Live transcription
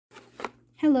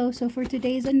Hello, so for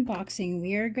today's unboxing,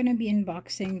 we are going to be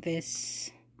unboxing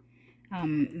this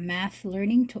math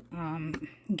learning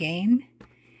game.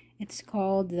 It's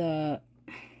called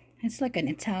it's like an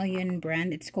Italian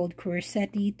brand. It's called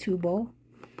QUERCETTI TUBO,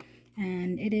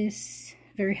 and it is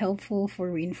very helpful for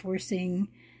reinforcing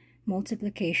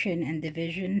multiplication and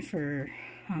division for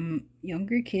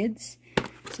younger kids.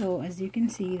 So as you can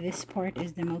see, this part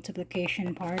is the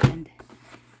multiplication part and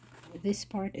this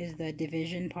part is the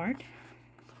division part.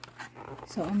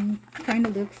 So I'm trying to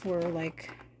look for like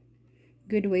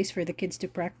good ways for the kids to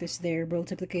practice their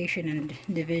multiplication and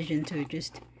division to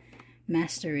just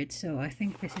master it. So I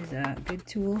think this is a good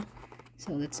tool.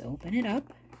 So let's open it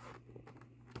up.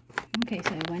 Okay,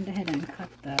 so I went ahead and cut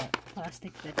the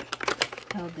plastic that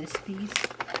held this piece.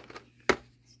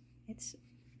 It's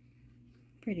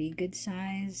pretty good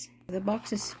size. The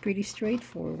box is pretty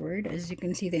straightforward. As you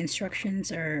can see, the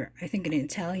instructions are, I think, in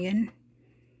Italian.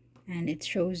 And it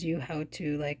shows you how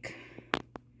to like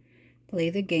play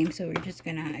the game. So we're just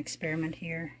gonna experiment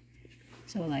here.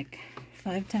 So like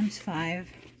 5 times 5.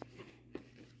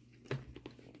 You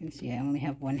can see I only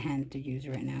have one hand to use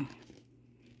right now.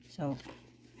 So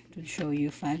to show you,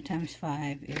 5 times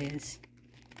 5 is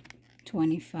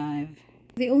 25.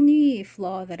 The only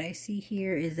flaw that I see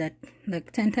here is that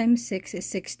like 10 times 6 is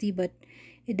 60, but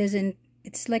it doesn't,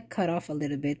 it's like cut off a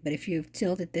little bit. But if you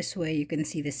tilt it this way, you can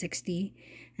see the 60,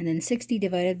 and then 60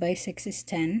 divided by 6 is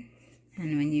 10.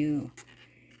 And when you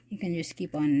can just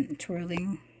keep on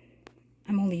twirling.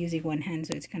 I'm only using one hand,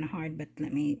 so it's kind of hard, but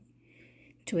let me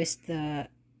twist the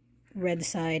red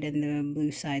side and the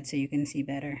blue side so you can see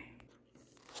better.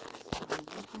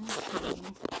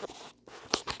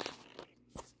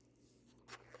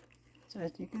 So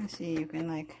as you can see, you can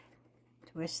like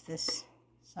twist this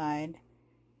side.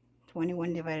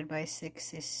 21 divided by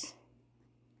 6 is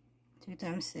 2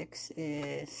 times 6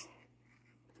 is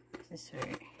this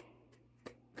way.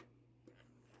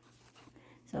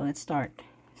 So let's start.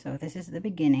 So this is the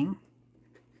beginning,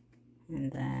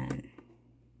 and then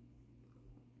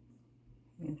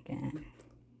you can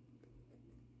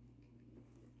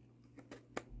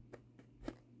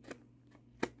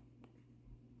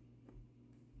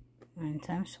nine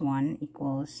times 1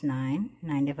 equals 9.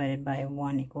 9 divided by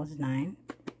 1 equals 9.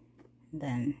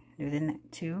 Then do the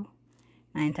 2.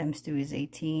 9 times 2 is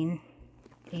 18.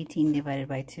 18 divided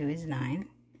by 2 is 9.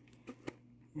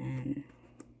 And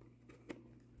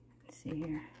let's see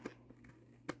here.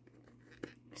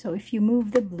 So if you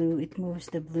move the blue, it moves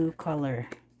the blue color.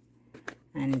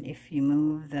 And if you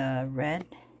move the red,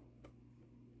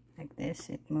 like this,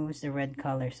 it moves the red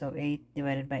color. So 8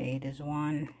 divided by 8 is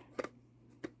 1.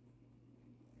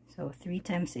 So 3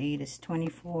 times 8 is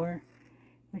 24,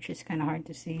 which is kind of hard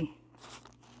to see.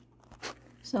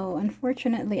 So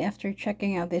unfortunately, after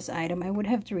checking out this item, I would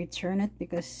have to return it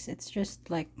because it's just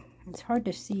like, it's hard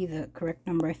to see the correct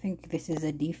number. I think this is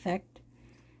a defect,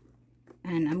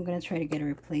 and I'm gonna try to get a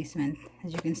replacement.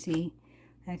 As you can see,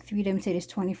 like 3 times 8 is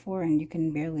 24, and you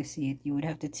can barely see it. You would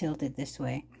have to tilt it this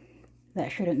way. That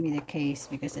shouldn't be the case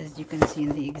because, as you can see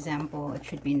in the example, it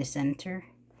should be in the center.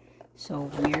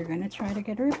 So we're gonna try to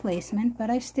get a replacement, but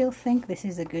I still think this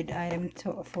is a good item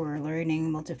for learning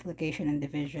multiplication and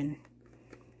division.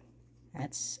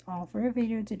 That's all for our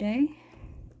video today,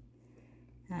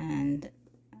 and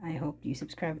I hope you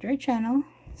subscribe to our channel.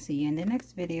 See you in the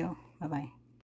next video. Bye bye.